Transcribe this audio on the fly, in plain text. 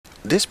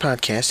This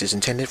podcast is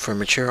intended for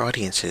mature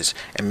audiences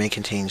and may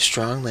contain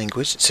strong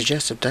language,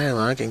 suggestive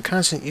dialogue, and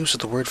constant use of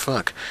the word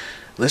fuck.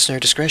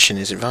 Listener discretion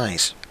is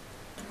advised.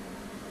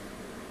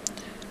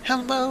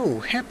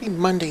 Hello! Happy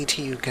Monday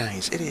to you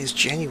guys. It is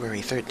January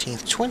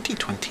 13th,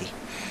 2020,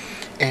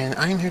 and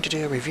I'm here to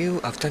do a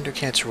review of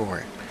Thundercats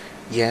Roar.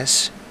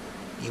 Yes,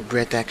 you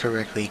read that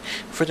correctly.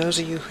 For those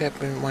of you who have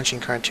been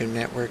watching Cartoon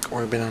Network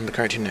or been on the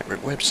Cartoon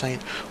Network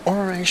website or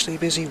are actually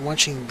busy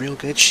watching real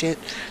good shit,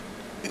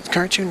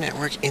 Cartoon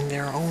Network, in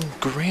their own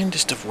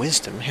grandest of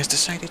wisdom, has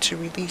decided to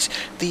release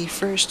the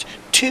first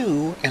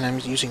two, and I'm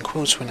using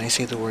quotes when I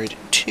say the word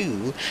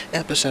two,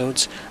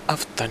 episodes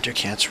of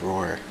Thundercats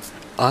Roar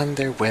on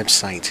their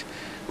website,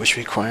 which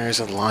requires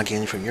a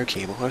login from your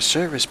cable or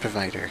service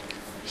provider.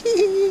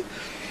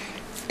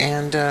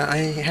 And I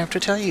have to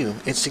tell you,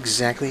 it's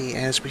exactly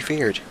as we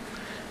feared.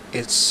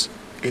 It's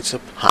a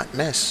hot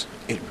mess.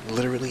 It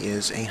literally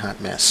is a hot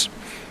mess.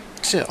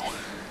 So,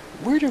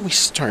 where do we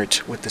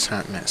start with this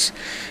hot mess?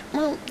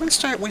 Well, let's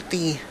start with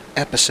the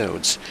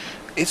episodes.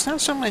 It's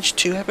not so much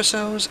two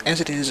episodes as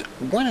it is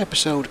one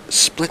episode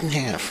split in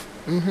half.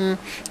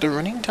 The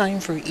running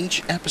time for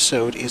each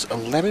episode is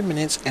 11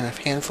 minutes and a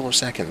handful of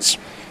seconds.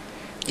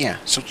 Yeah,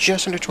 so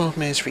just under 12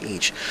 minutes for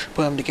each.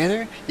 Put them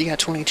together, you got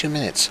 22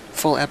 minutes.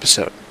 Full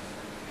episode.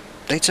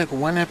 They took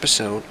one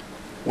episode,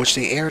 which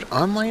they aired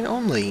online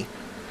only,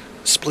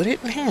 split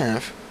it in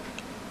half,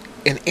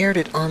 and aired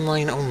it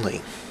online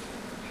only.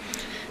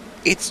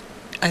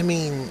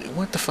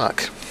 What the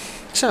fuck?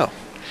 So,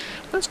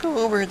 let's go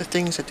over the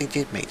things that they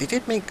did make. They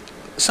did make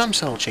some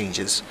subtle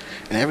changes,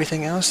 and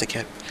everything else they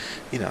kept,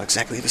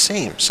 exactly the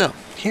same. So,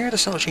 here are the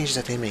subtle changes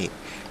that they made.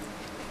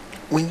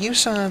 When you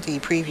saw the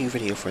preview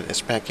video for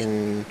this back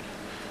in,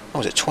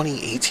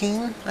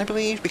 2018, I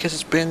believe? Because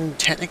it's been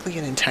technically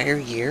an entire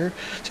year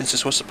since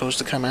this was supposed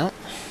to come out.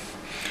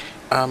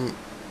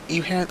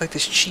 You had like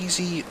this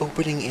cheesy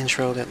opening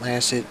intro that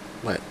lasted,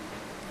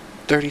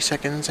 30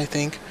 seconds, I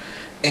think?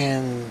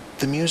 And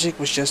the music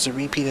was just a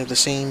repeat of the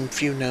same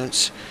few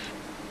notes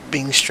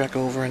being struck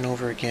over and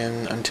over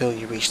again until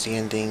you reached the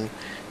ending.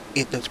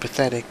 It looked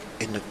pathetic,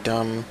 it looked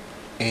dumb,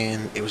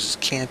 and it was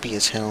campy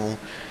as hell.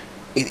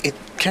 It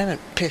kind of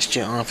pissed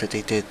you off that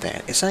they did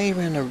that. It's not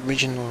even an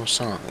original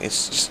song.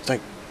 It's just like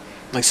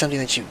something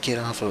that you get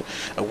off a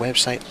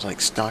website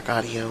like stock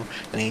audio,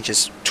 and then you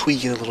just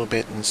tweak it a little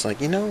bit, and it's like,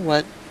 you know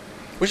what?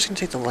 We're just going to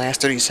take the last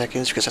 30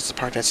 seconds because that's the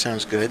part that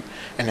sounds good,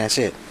 and that's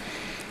it.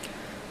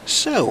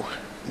 So,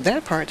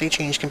 that part they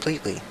changed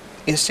completely.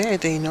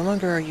 Instead, they no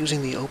longer are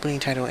using the opening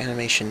title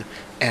animation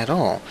at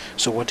all.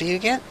 So what do you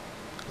get?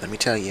 Let me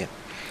tell you.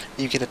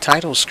 You get a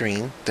title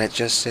screen that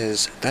just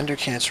says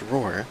Thundercats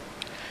Roar,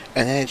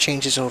 and then it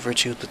changes over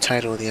to the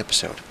title of the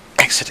episode,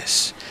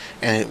 Exodus.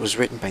 And it was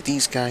written by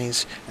these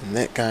guys and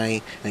that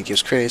guy, and it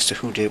gives credits to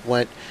who did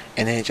what,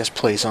 and then it just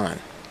plays on.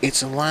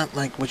 It's a lot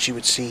like what you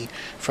would see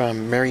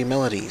from Merry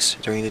Melodies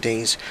during the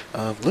days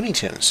of Looney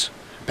Tunes.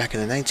 Back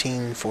in the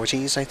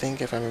 1940s, I think,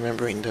 if I'm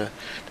remembering the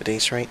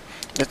dates right.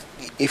 But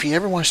if you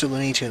ever watched the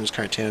Looney Tunes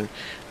cartoon,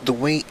 the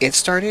way it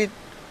started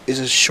is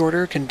a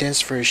shorter,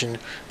 condensed version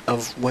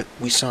of what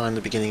we saw in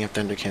the beginning of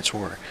Thundercats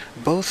Roar.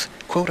 Both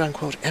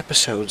quote-unquote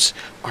episodes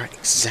are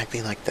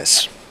exactly like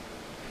this.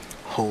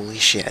 Holy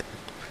shit.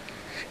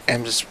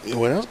 And just,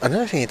 what else?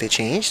 Another thing that they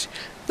changed,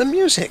 the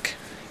music.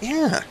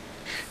 Yeah.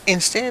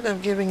 Instead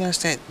of giving us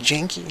that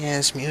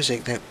janky-ass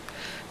music that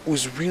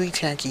was really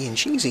tacky and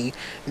cheesy,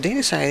 they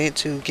decided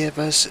to give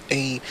us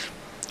a,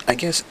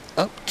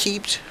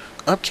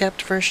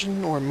 upkept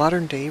version or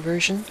modern day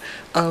version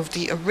of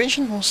the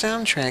original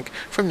soundtrack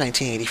from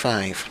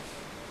 1985.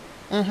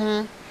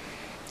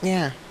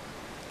 Yeah.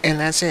 And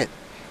that's it.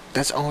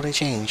 That's all they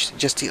changed.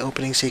 Just the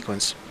opening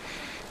sequence.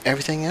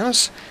 Everything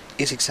else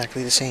is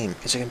exactly the same.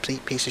 It's a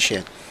complete piece of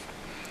shit.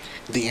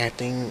 The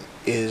acting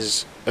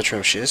is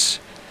atrocious.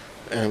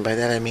 And by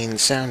that I mean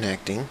sound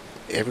acting.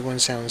 Everyone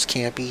sounds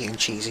campy and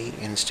cheesy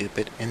and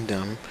stupid and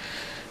dumb.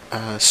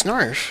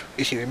 Snarf,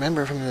 if you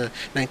remember from the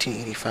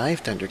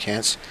 1985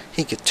 Thundercats,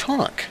 he could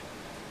talk.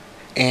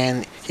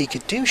 And he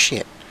could do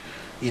shit.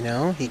 He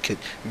could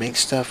make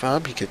stuff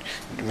up, he could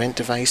invent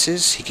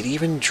devices, he could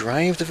even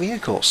drive the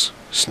vehicles.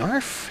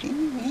 Snarf,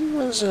 he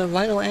was a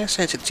vital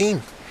asset to the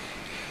team.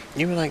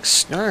 You were like,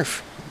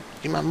 Snarf,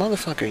 you're my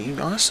motherfucker, you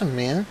awesome,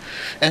 man.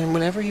 And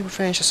whenever he would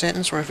finish a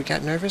sentence or if he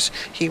got nervous,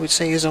 he would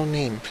say his own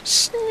name.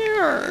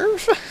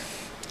 Snarf!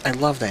 I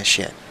love that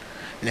shit.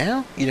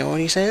 Now, you know what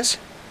he says?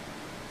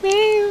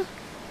 Meow.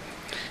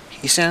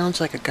 He sounds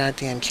like a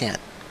goddamn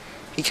cat.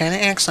 He kind of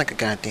acts like a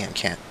goddamn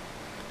cat.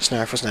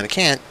 Snarf was not a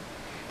cat,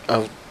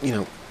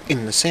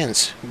 in the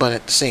sense, but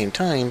at the same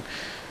time,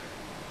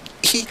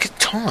 he could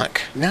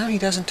talk. Now he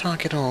doesn't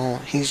talk at all.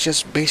 He's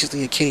just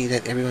basically a kitty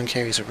that everyone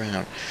carries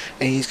around.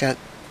 And he's got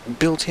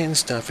built-in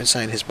stuff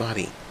inside his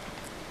body.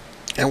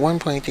 At one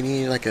point, they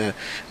needed like a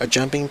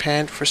jumping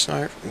pad for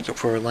Snarf,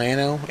 for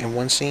Lion-O in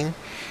one scene.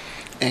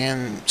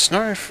 And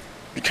Snarf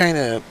kind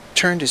of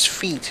turned his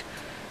feet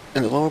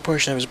and the lower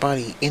portion of his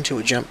body into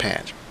a jump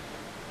pad.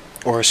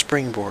 or a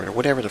springboard, or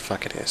whatever the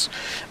fuck it is.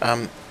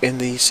 In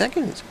the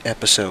second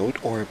episode,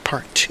 or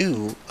part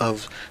 2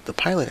 of the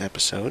pilot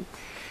episode,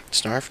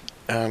 Snarf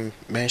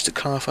managed to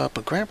cough up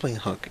a grappling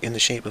hook in the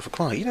shape of a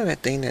claw. You know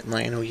that thing that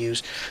Lion-O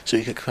used so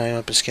he could climb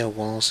up and scale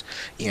walls?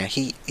 Yeah,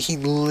 he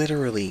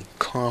literally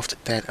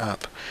coughed that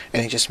up,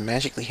 and it just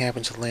magically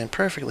happened to land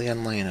perfectly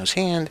on Lion-O's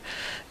hand,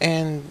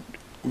 and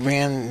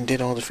ran and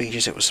did all the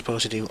features it was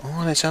supposed to do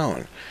on its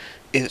own.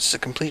 It's a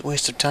complete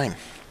waste of time.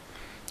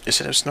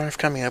 Instead of Snarf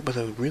coming up with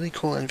a really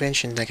cool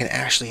invention that can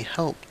actually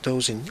help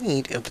those in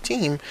need of the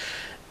team,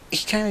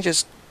 he kind of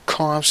just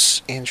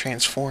coughs and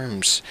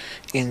transforms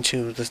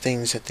into the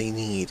things that they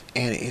need,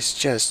 and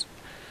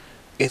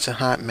it's a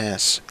hot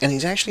mess. And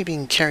he's actually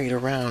being carried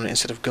around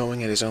instead of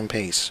going at his own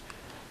pace.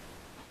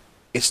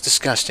 It's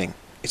disgusting,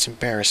 it's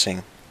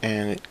embarrassing,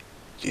 and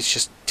it's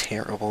just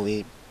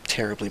terribly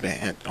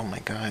bad. Oh my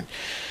god.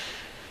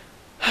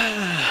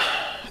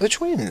 The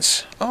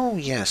twins. Oh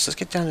yes, let's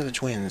get down to the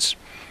twins.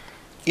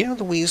 You know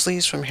the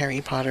Weasleys from the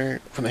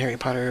Harry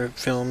Potter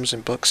films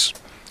and books?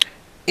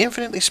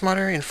 Infinitely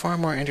smarter and far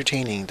more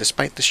entertaining,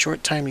 despite the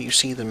short time you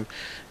see them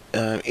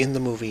in the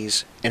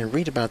movies and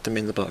read about them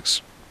in the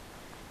books.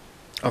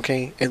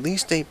 Okay, at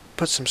least they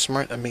put some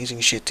smart,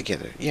 amazing shit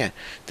together. Yeah,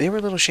 they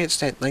were little shits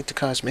that like to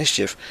cause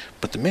mischief,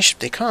 but the mischief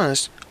they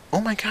caused,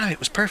 oh my god, it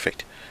was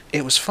perfect.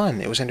 It was fun.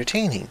 It was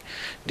entertaining.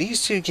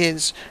 These two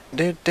kids,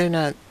 they're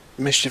not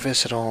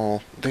mischievous at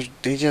all.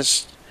 They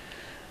just,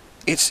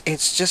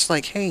 it's just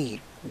like, hey,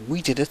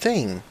 we did a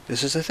thing.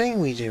 This is a thing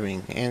we're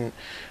doing, and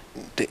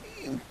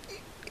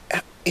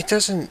it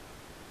doesn't.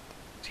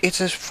 It's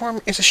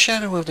a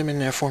shadow of them in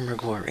their former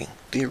glory.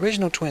 The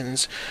original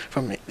twins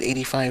from the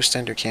 '85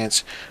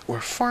 Thundercats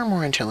were far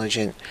more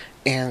intelligent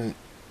and,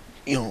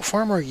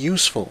 far more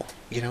useful.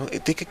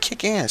 They could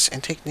kick ass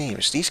and take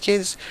names. These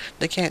kids,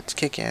 they can't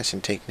kick ass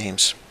and take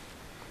names.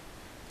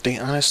 They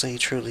honestly,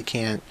 truly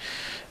can't.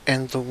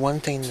 And the one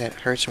thing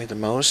that hurts me the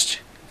most,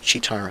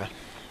 Cheetara.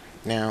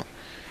 Now,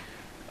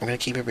 I'm gonna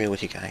keep it real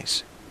with you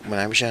guys. When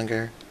I was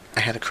younger,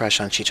 I had a crush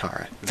on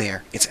Cheetara.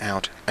 There, it's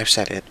out. I've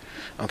said it.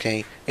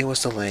 Okay, it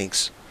was the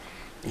legs.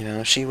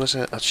 She was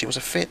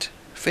a fit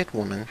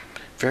woman,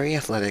 very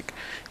athletic,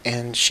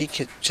 and she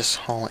could just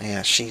haul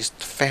ass. She's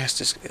the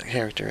fastest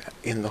character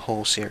in the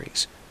whole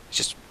series,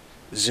 just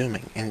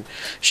zooming, and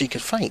she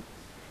could fight.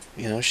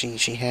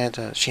 She had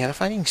a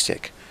fighting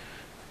stick,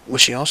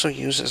 which she also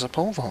used as a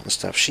pole vault and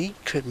stuff. She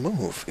could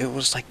move. It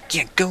was like,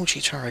 yeah, go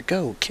Cheetara,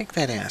 go, kick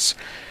that ass.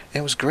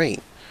 It was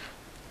great.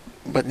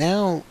 But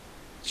now,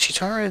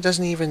 Cheetara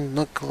doesn't even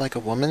look like a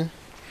woman.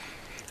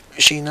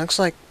 She looks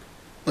like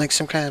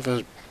some kind of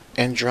a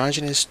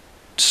androgynous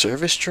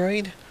service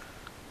droid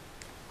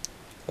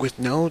with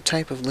no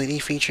type of lady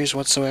features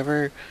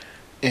whatsoever,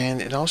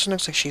 and it also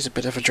looks like she's a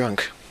bit of a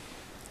drunk.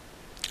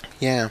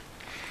 Yeah,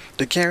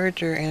 the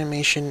character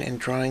animation and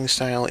drawing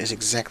style is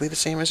exactly the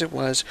same as it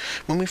was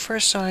when we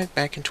first saw it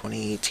back in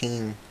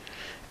 2018,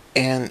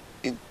 and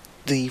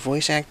the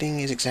voice acting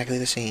is exactly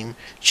the same.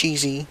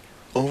 Cheesy,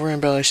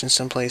 over-embellished in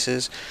some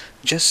places,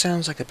 just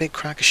sounds like a big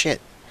crock of shit.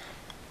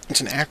 It's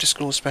an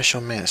after-school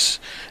special mess.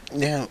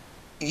 Now,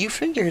 you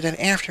figure that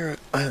after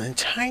an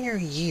entire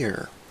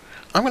year,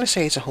 I'm going to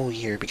say it's a whole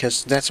year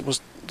because that was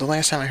the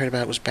last time I heard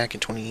about it was back in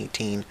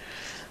 2018.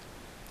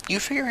 You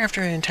figure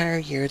after an entire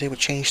year they would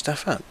change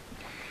stuff up.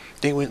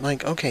 They would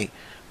okay,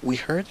 we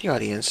heard the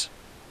audience,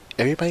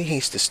 everybody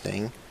hates this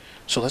thing,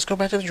 so let's go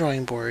back to the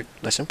drawing board,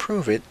 let's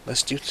improve it,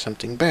 let's do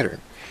something better.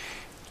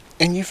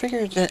 And you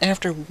figure that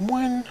after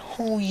one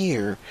whole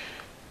year,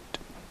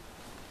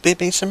 they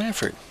made some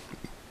effort.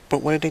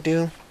 But what did they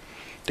do?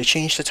 They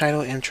changed the title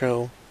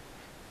intro,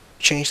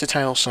 changed the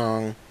title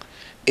song.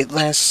 It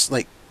lasts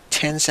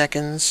 10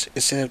 seconds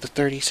instead of the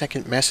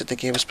 30-second mess that they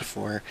gave us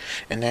before,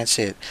 and that's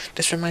it.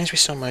 This reminds me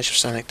so much of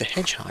Sonic the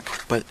Hedgehog,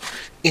 but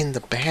in the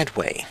bad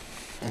way.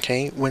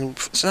 Okay? When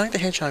Sonic the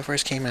Hedgehog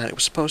first came out, it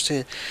was supposed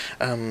to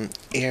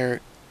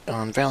air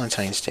on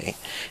Valentine's Day,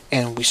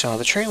 and we saw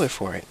the trailer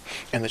for it.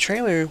 And the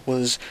trailer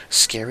was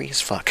scary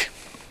as fuck.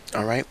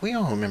 Alright? We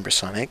all remember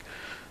Sonic.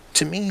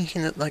 To me, he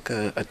looked like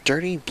a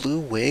dirty blue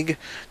wig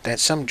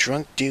that some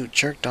drunk dude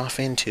jerked off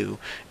into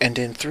and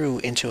then threw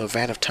into a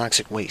vat of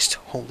toxic waste.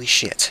 Holy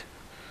shit.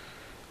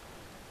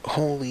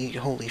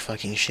 Holy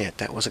fucking shit.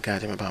 That was a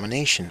goddamn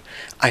abomination.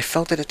 I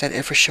felt that if that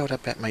ever showed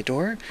up at my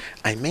door,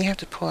 I may have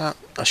to pull out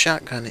a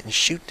shotgun and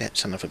shoot that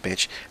son of a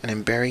bitch and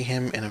then bury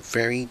him in a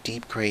very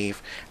deep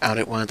grave out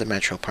at one of the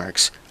metro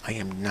parks. I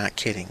am not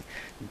kidding.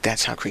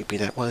 That's how creepy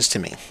that was to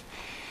me.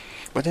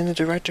 But then the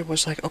director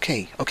was like,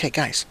 okay,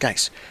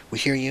 guys, we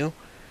hear you.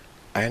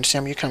 I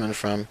understand where you're coming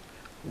from.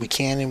 We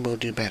can and will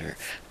do better.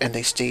 And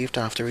they staved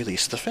off the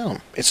release of the film.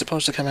 It's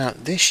supposed to come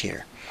out this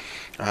year.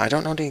 I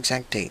don't know the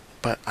exact date,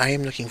 but I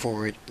am looking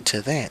forward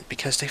to that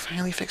because they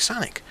finally fixed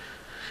Sonic.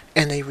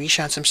 And they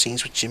reshot some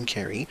scenes with Jim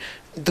Carrey.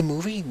 The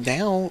movie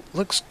now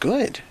looks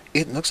good.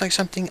 It looks like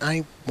something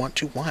I want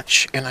to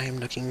watch, and I am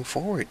looking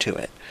forward to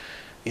it.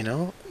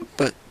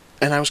 But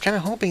And I was kind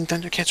of hoping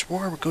Thundercats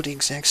Roar would go the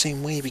exact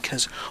same way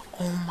because,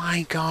 oh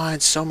my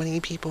god, so many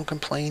people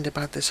complained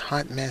about this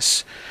hot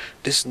mess.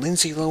 This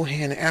Lindsay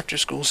Lohan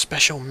after-school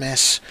special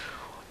mess.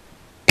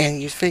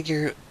 And you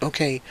figure,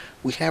 okay,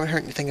 we haven't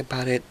heard anything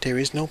about it. There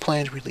is no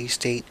planned release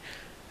date.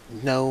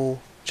 No,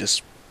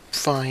 just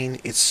fine.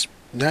 It's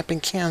not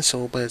been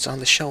canceled, but it's on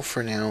the shelf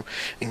for now.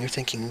 And you're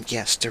thinking,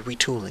 yes, they're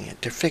retooling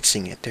it. They're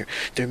fixing it.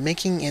 They're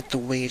making it the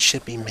way it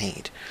should be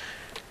made.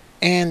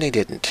 And they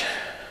didn't.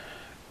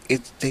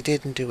 They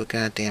didn't do a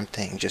goddamn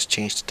thing. Just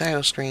change the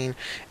title screen,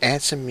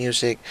 add some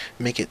music,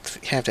 make it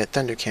have that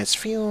Thundercats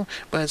feel,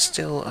 but it's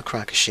still a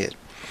crock of shit.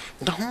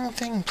 The whole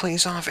thing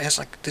plays off as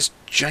like this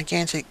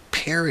gigantic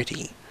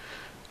parody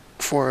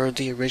for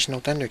the original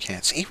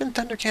Thundercats. Even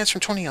Thundercats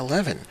from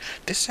 2011.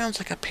 This sounds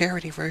like a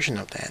parody version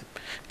of that.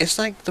 It's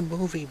like the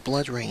movie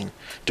Blood Rain,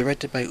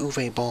 directed by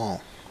Uwe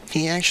Ball.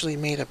 He actually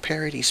made a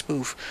parody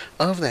spoof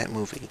of that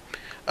movie.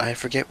 I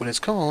forget what it's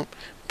called,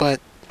 but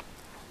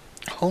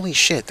holy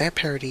shit, that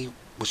parody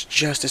was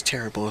just as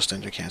terrible as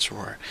Thundercats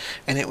Roar.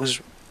 And it was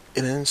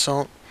an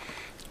insult,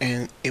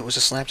 and it was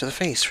a slap to the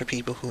face for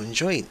people who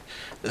enjoyed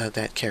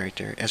that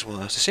character as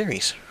well as the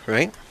series,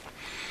 right?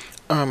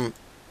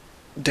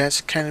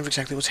 That's kind of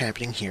exactly what's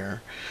happening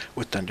here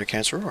with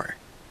Thundercats Roar.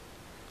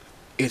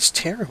 It's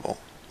terrible.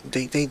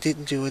 They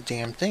didn't do a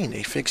damn thing.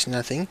 They fixed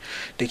nothing.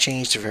 They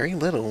changed very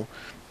little,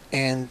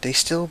 and they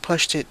still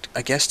pushed it,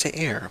 I guess, to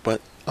air, but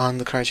on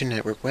the Cartoon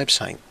Network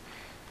website.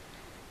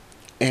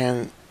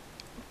 And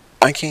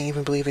I can't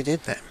even believe they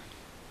did that.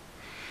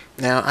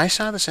 Now, I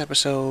saw this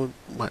episode,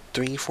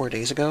 3-4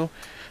 days ago?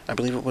 I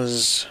believe it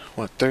was,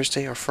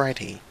 Thursday or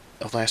Friday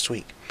of last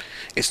week.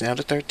 It's now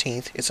the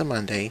 13th. It's a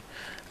Monday.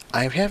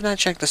 I have not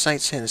checked the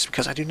site since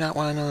because I do not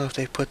want to know if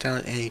they've put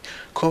down a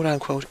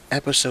quote-unquote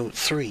episode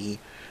 3,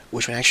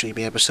 which would actually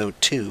be episode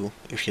 2,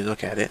 if you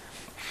look at it.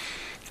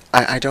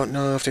 I don't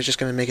know if they're just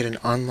going to make it an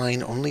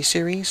online-only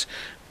series,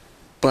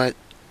 but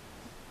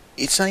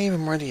it's not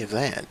even worthy of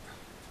that.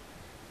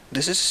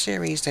 This is a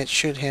series that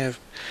should have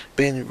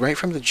been, right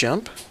from the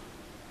jump,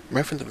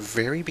 right from the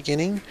very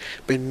beginning,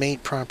 been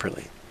made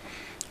properly.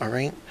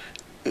 Alright?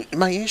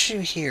 My issue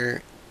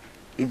here,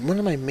 one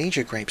of my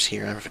major gripes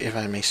here, if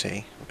I may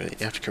say,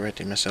 after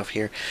correcting myself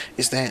here,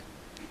 is that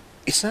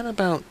it's not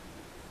about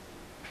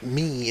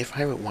me if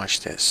I would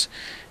watch this.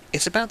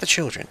 It's about the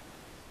children.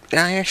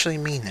 And I actually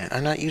mean that.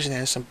 I'm not using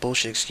that as some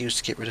bullshit excuse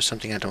to get rid of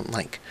something I don't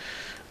like.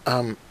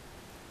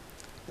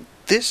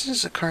 This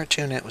is a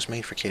cartoon that was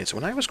made for kids.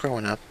 When I was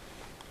growing up,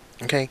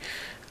 okay,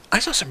 I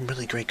saw some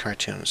really great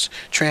cartoons.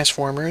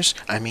 Transformers,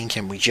 I mean,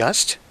 can we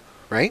just?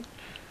 Right?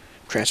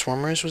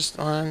 Transformers was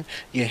on.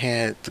 You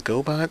had the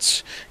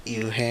GoBots.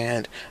 You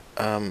had,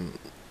 you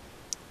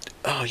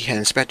had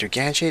Inspector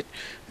Gadget.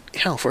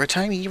 Hell, for a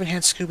time you even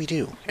had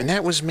Scooby-Doo. And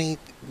that was made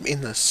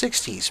in the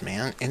 60s,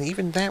 man. And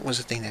even that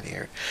was a thing that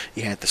aired.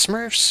 You had the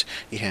Smurfs.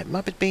 You had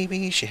Muppet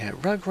Babies. You had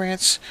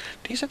Rugrats.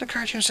 These are the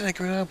cartoons that I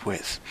grew up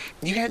with.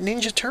 You had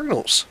Ninja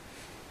Turtles.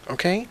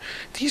 Okay?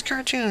 These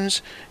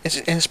cartoons,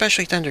 and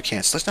especially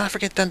Thundercats. Let's not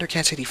forget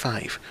Thundercats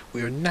 85.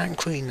 We are not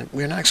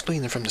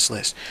excluding them from this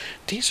list.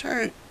 These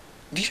are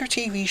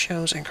TV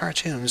shows and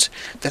cartoons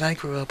that I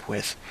grew up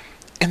with.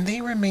 And they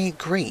were made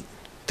great.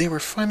 They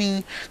were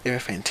funny, they were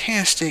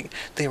fantastic,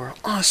 they were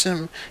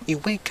awesome. You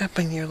wake up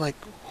and you're like,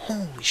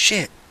 holy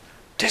shit,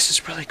 this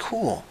is really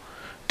cool.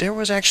 There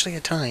was actually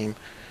a time,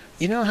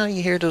 you know how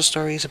you hear those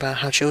stories about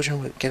how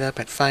children would get up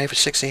at 5 or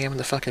 6 a.m. in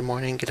the fucking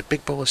morning, get a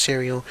big bowl of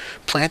cereal,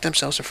 plant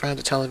themselves in front of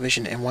the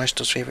television and watch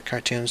those favorite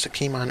cartoons that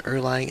came on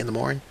early in the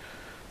morning?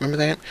 Remember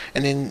that?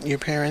 And then your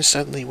parents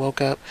suddenly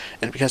woke up,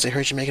 and because they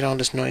heard you making all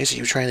this noise,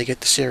 you were trying to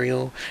get the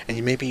cereal, and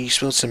you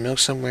spilled some milk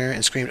somewhere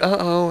and screamed,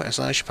 uh-oh, as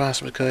loud as you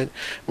possibly could,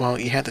 while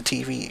you had the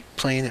TV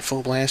playing at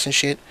full blast and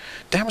shit.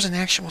 That was an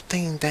actual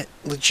thing that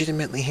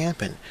legitimately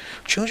happened.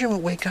 Children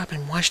would wake up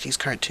and watch these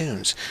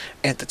cartoons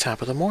at the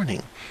top of the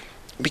morning.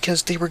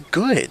 Because they were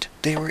good.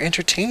 They were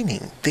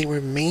entertaining. They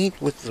were made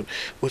with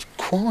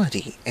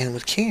quality and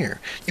with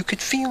care. You could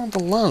feel the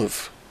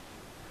love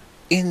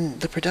in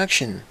the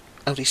production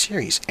of these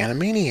series.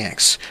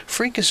 Animaniacs,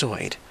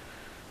 Freakazoid,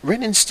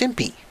 Ren and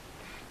Stimpy.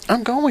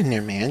 I'm going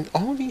there, man.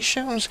 All these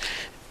shows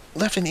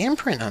left an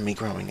imprint on me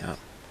growing up.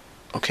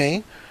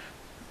 Okay?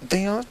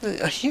 They left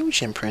a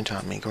huge imprint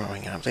on me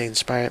growing up. They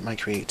inspired my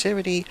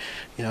creativity.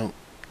 You know,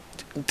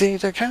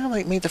 they're kind of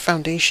like made the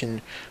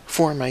foundation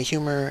for my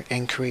humor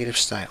and creative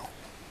style.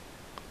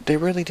 They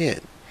really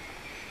did.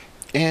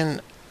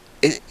 And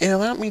it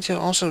allowed me to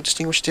also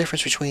distinguish the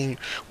difference between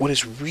what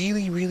is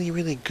really, really,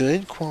 really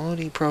good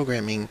quality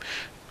programming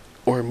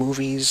or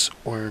movies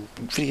or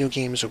video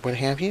games or what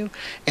have you,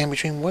 and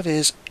between what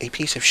is a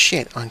piece of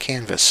shit on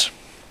canvas.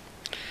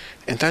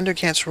 And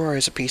Thundercats Roar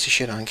is a piece of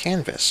shit on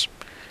canvas.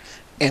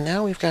 And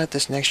now we've got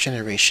this next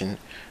generation.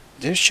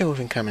 There's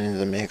children coming into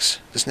the mix.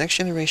 This next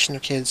generation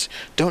of kids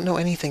don't know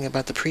anything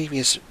about the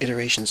previous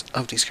iterations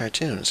of these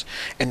cartoons.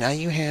 And now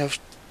you have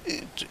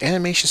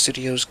animation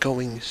studios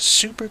going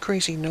super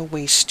crazy, no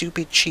way,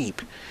 stupid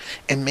cheap,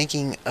 and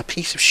making a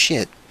piece of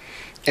shit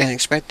and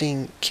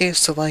expecting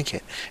kids to like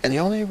it. And the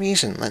only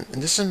reason, and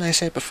this is something I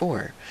said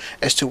before,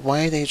 as to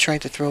why they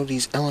tried to throw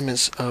these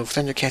elements of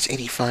Thundercats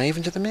 85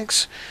 into the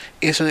mix,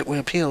 is so that it would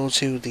appeal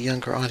to the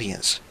younger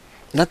audience.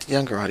 Not the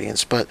younger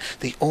audience, but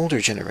the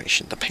older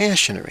generation, the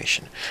past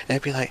generation. And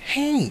it'd be like,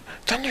 hey,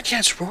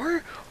 Thundercats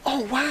Roar?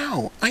 Oh,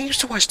 wow, I used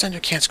to watch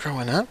Thundercats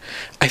growing up.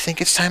 I think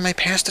it's time I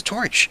pass the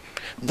torch.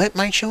 Let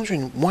my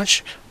children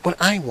watch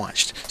what I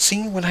watched,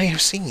 see what I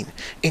have seen,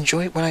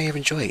 enjoy what I have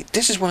enjoyed.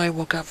 This is what I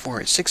woke up for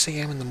at 6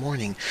 a.m. in the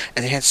morning,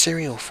 and they had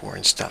cereal for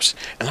and stuffs.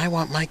 And I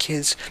want my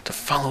kids to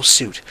follow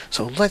suit,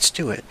 so let's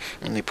do it.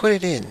 And they put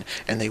it in,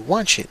 and they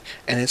watch it,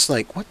 and it's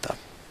like, what the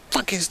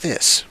fuck is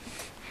this?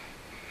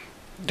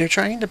 They're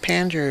trying to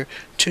pander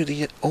to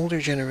the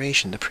older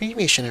generation, the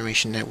previous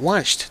generation that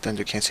watched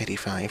Thundercats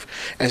 85,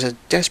 as a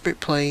desperate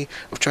play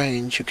of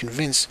trying to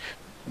convince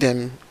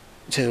them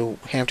to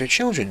have their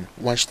children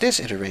watch this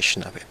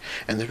iteration of it.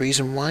 And the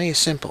reason why is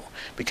simple,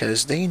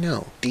 because they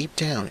know, deep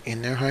down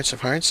in their hearts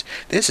of hearts,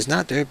 this is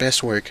not their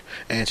best work,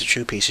 and it's a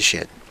true piece of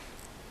shit.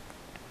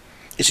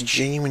 It's a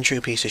genuine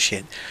true piece of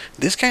shit.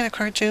 This kind of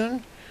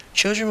cartoon,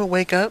 children will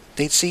wake up,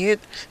 they'd see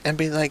it, and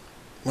be like,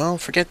 well,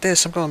 forget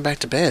this, I'm going back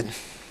to bed.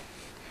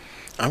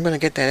 I'm going to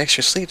get that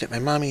extra sleep that my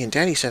mommy and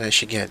daddy said I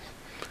should get.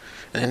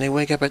 And then they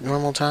wake up at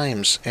normal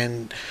times,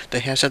 and they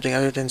have something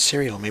other than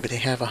cereal. Maybe they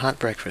have a hot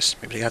breakfast.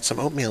 Maybe they got some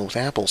oatmeal with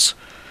apples.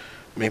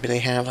 Maybe they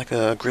have like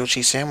a grilled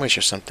cheese sandwich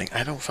or something.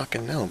 I don't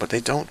fucking know, but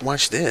they don't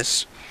watch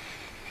this.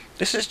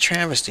 This is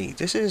travesty.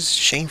 This is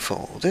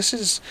shameful. This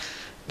is,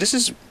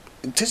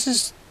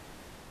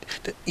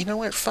 you know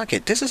what? Fuck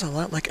it. This is a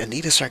lot like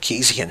Anita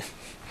Sarkeesian.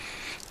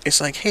 It's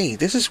like, hey,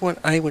 this is what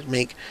I would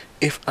make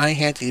if I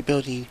had the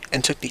ability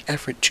and took the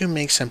effort to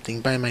make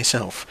something by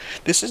myself.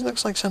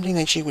 Looks like something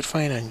that you would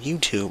find on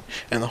YouTube,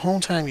 and the whole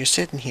time you're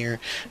sitting here,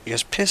 you're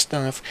just pissed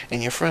off,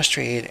 and you're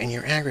frustrated, and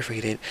you're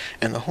aggravated,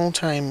 and the whole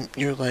time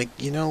you're like,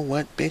 you know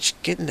what, bitch,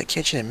 get in the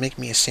kitchen and make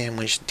me a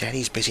sandwich.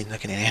 Daddy's busy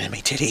looking at anime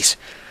titties.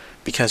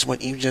 Because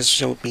what you just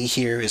showed me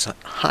here is a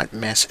hot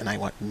mess, and I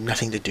want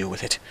nothing to do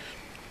with it.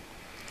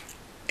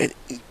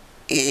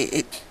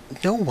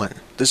 No one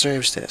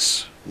deserves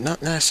this.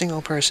 Not a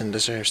single person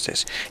deserves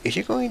this. If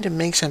you're going to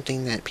make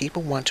something that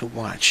people want to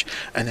watch,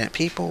 and that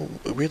people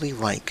really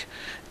like,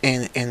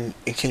 and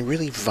can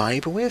really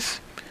vibe with,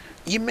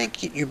 you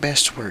make it your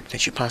best work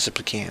that you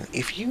possibly can.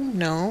 If you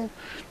know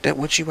that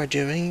what you are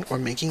doing or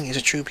making is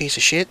a true piece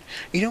of shit,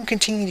 you don't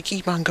continue to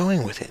keep on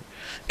going with it.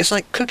 It's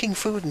like cooking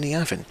food in the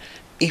oven.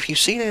 If you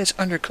see that it's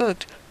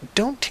undercooked,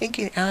 don't take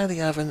it out of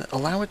the oven,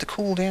 allow it to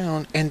cool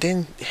down, and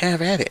then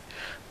have at it.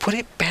 Put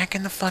it back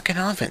in the fucking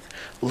oven.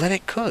 Let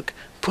it cook.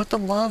 Put the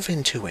love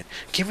into it.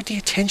 Give it the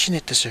attention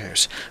it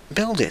deserves.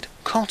 Build it.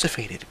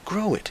 Cultivate it.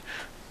 Grow it.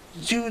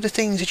 Do the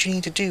things that you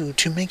need to do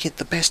to make it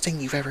the best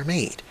thing you've ever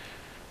made.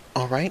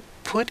 Alright?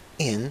 Put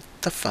in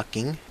the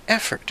fucking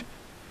effort.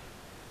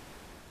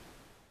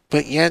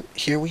 But yet,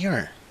 here we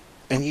are.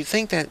 And you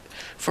think that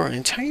for an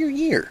entire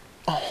year,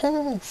 a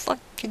whole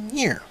fucking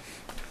year,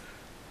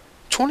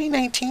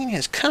 2019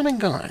 has come and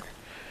gone,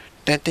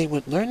 that they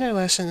would learn their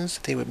lessons,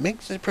 they would make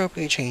the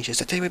appropriate changes,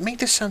 that they would make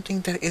this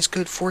something that is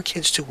good for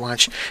kids to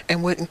watch,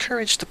 and would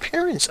encourage the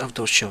parents of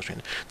those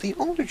children, the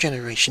older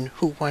generation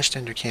who watched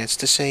Thundercats,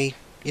 to say,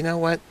 you know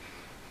what,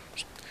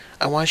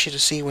 I want you to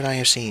see what I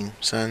have seen,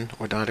 son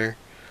or daughter,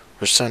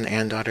 or son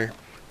and daughter.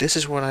 This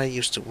is what I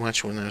used to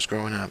watch when I was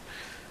growing up.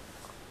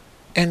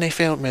 And they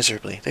failed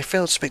miserably. They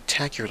failed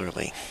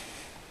spectacularly.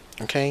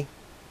 Okay?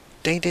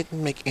 They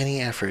didn't make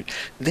any effort.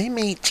 They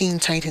made Teen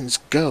Titans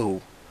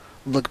Go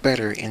look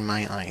better in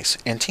my eyes.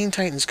 And Teen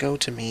Titans Go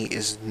to me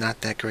is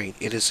not that great.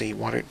 It is a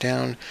watered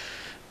down,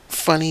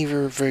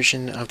 funnier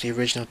version of the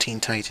original Teen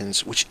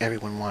Titans, which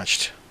everyone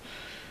watched.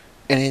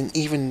 And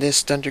even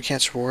this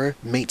Thundercats Roar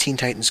made Teen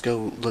Titans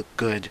Go look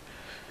good.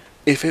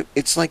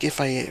 It's like if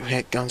I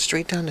had gone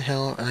straight down to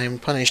hell and I am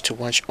punished to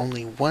watch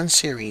only one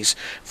series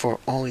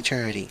for all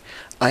eternity,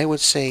 I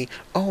would say,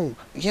 oh,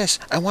 yes,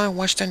 I want to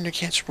watch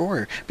Thundercats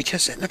Roar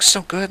because it looks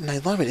so good and I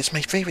love it. It's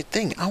my favorite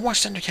thing. I'll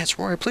watch Thundercats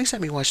Roar. Please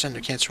let me watch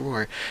Thundercats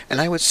Roar.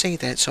 And I would say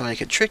that so I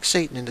could trick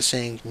Satan into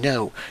saying,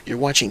 no, you're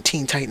watching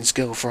Teen Titans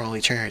Go for all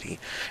eternity.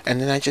 And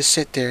then I just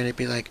sit there and it'd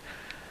be like,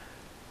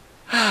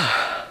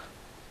 ah,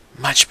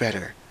 much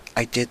better.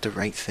 I did the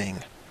right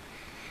thing.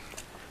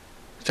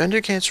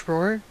 Thundercats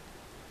Roar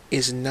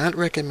is not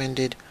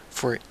recommended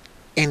for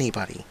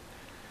anybody.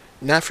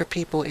 Not for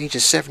people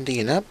ages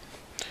 70 and up.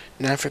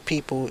 Not for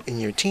people in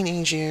your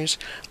teenage years.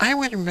 I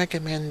would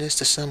recommend this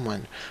to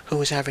someone who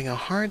is having a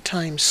hard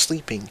time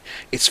sleeping.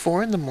 It's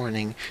 4 in the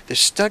morning, they're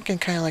stuck in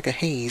kind of like a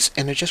haze,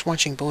 and they're just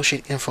watching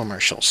bullshit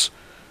infomercials.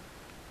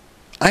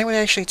 I would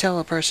actually tell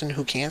a person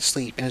who can't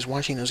sleep and is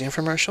watching those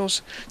infomercials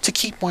to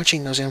keep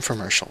watching those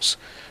infomercials.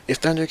 If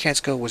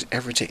Thundercats Go was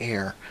ever to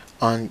air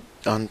on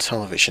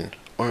television,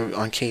 or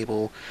on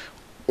cable,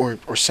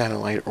 or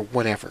satellite, or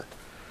whatever,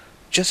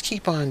 just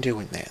keep on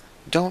doing that.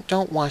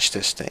 Don't watch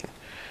this thing.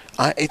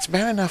 It's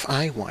bad enough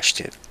I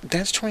watched it.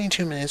 That's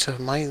 22 minutes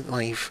of my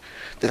life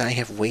that I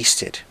have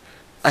wasted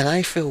And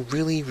I feel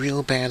really,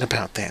 real bad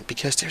about that,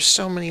 because there's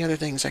so many other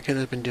things I could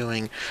have been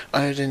doing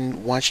other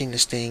than watching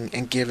this thing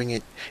and giving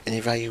it an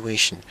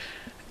evaluation.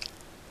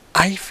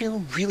 I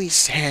feel really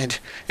sad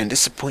and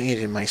disappointed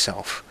in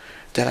myself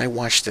that I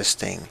watched this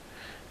thing.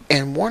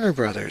 And Warner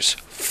Brothers,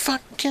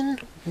 fucking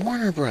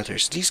Warner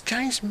Brothers, these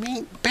guys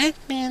made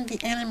Batman the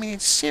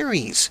Animated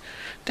Series.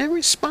 They're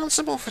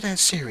responsible for that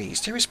series.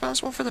 They're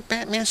responsible for the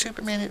Batman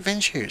Superman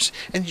Adventures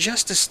and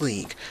Justice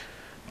League.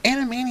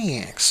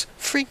 Animaniacs,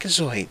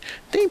 Freakazoid,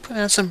 they put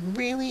out some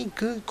really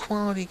good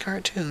quality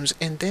cartoons,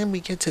 and then we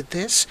get to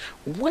this?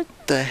 What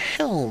the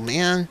hell,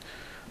 man?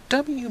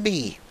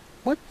 WB,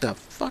 what the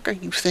fuck are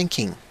you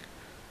thinking?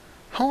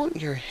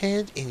 Hold your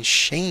head in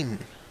shame,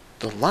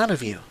 the lot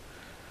of you.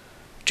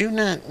 Do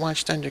not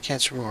watch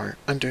Thundercats Roar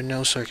under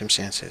no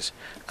circumstances.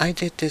 I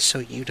did this so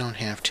you don't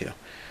have to.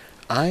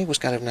 I was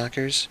God of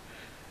Knockers,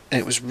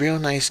 and it was real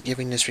nice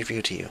giving this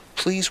review to you.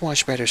 Please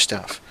watch better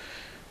stuff.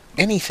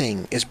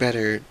 Anything is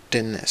better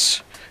than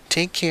this.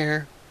 Take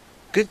care.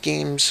 Good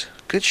games,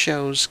 good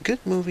shows, good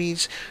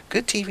movies,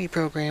 good TV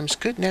programs,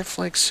 good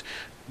Netflix.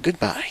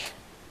 Goodbye.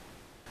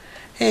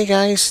 Hey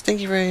guys, thank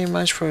you very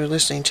much for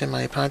listening to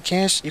my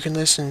podcast. You can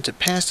listen to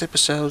past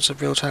episodes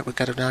of Real Talk with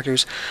God of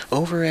Knockers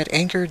over at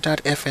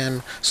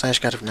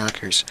anchor.fm/God of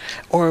Knockers,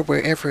 or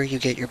wherever you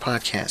get your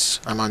podcasts.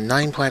 I'm on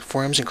 9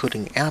 platforms,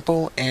 including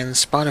Apple and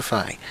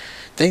Spotify.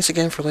 Thanks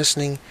again for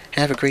listening.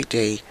 Have a great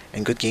day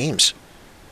and good games.